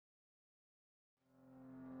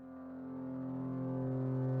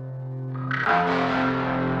Without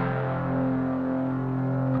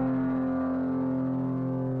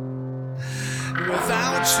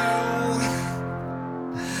you,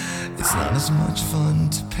 it's not as much fun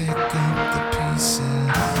to pick up the pieces.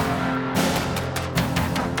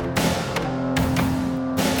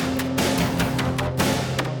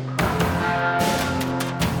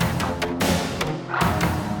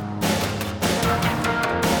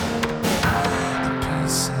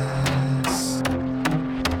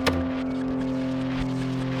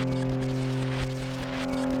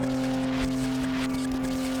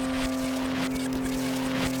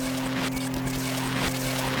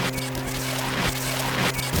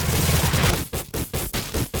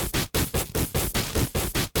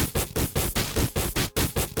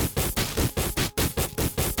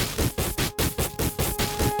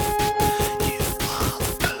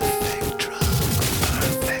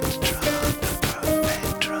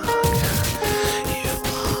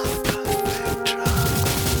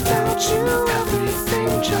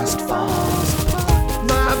 Everything just falls apart.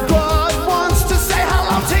 My blood wants to say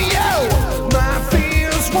hello to you. My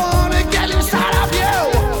fears want to get inside of you.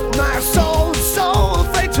 My soul's so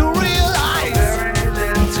afraid to realize very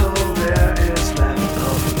little there is left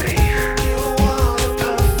of me. You are the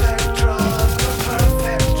perfect drug, the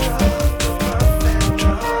perfect drug, the perfect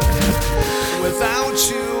drug. Without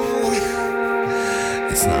you,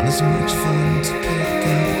 it's not as much fun to pick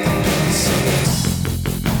up the pieces.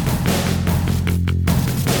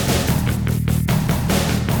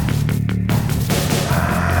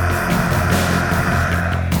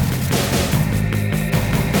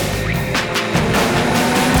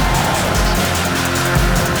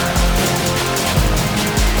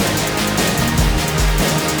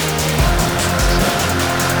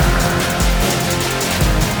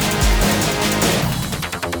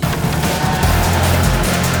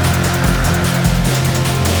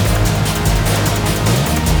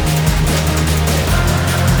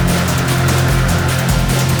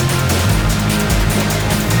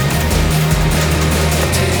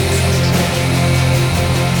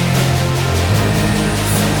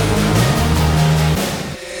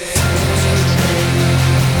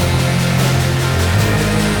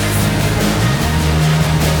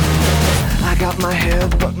 My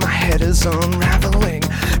head, but my head is unraveling.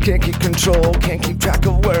 Can't keep control, can't keep track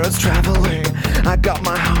of where it's traveling. I got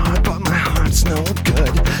my heart, but my heart's no good,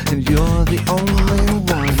 and you're the only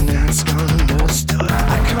one that's understood.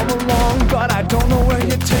 I come along, but I don't know where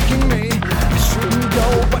you're taking me. I shouldn't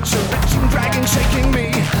go, but you're reaching, dragging, shaking me.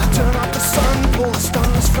 Turn off the sun, pull the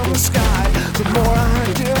stars from the sky. The more I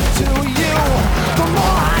give to you, the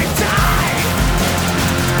more I die.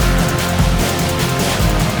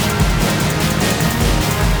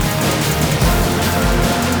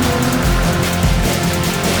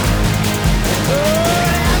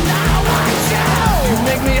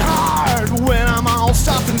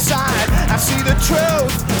 Inside, I see the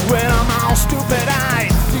truth when I'm all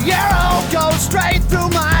stupid-eyed. The arrow goes straight through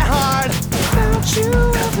my heart. Without you,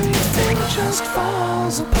 everything just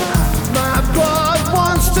falls apart. My blood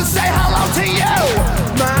wants to say hello to you.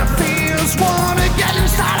 My fears want to get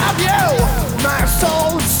inside of you. My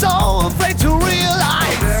soul's so afraid to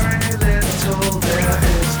realize very little there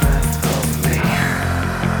is left of me.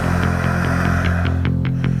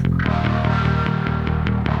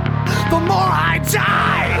 The more I die,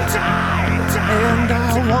 and I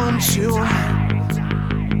want you. Die.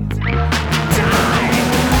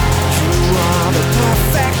 You are the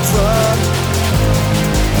perfect drug.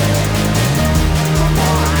 The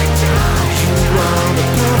more I die, you are the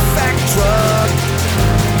perfect drug.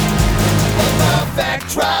 The perfect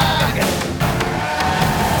drug.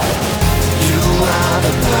 You are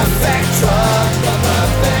the perfect drug. The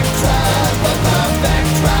perfect drug. The perfect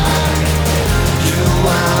drug. You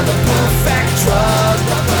are the perfect drug.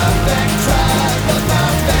 The perfect drug. The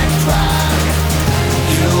perfect drug.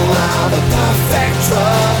 You are the perfect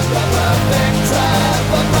drug. The perfect drug.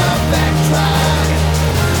 The perfect drug.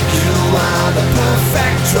 You are the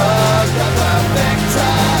perfect drug. The perfect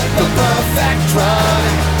drug. The perfect drug.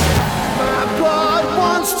 My blood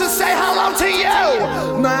wants to say hello to you.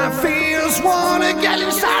 My fears want to get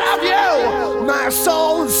inside of you. My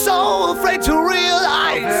soul is so afraid to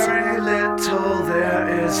realize very little there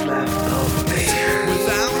is left of me.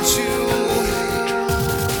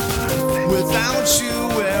 Without you,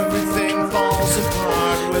 everything falls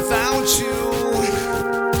apart. Without you,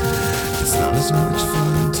 it's not as much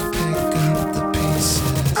fun to pick up the pieces.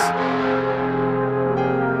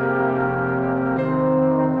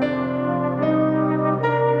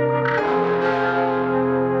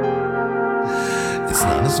 It's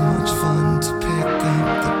not as much fun to pick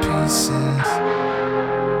up the pieces.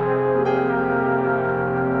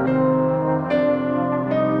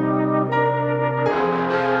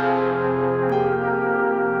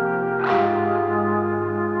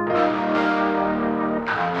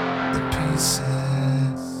 say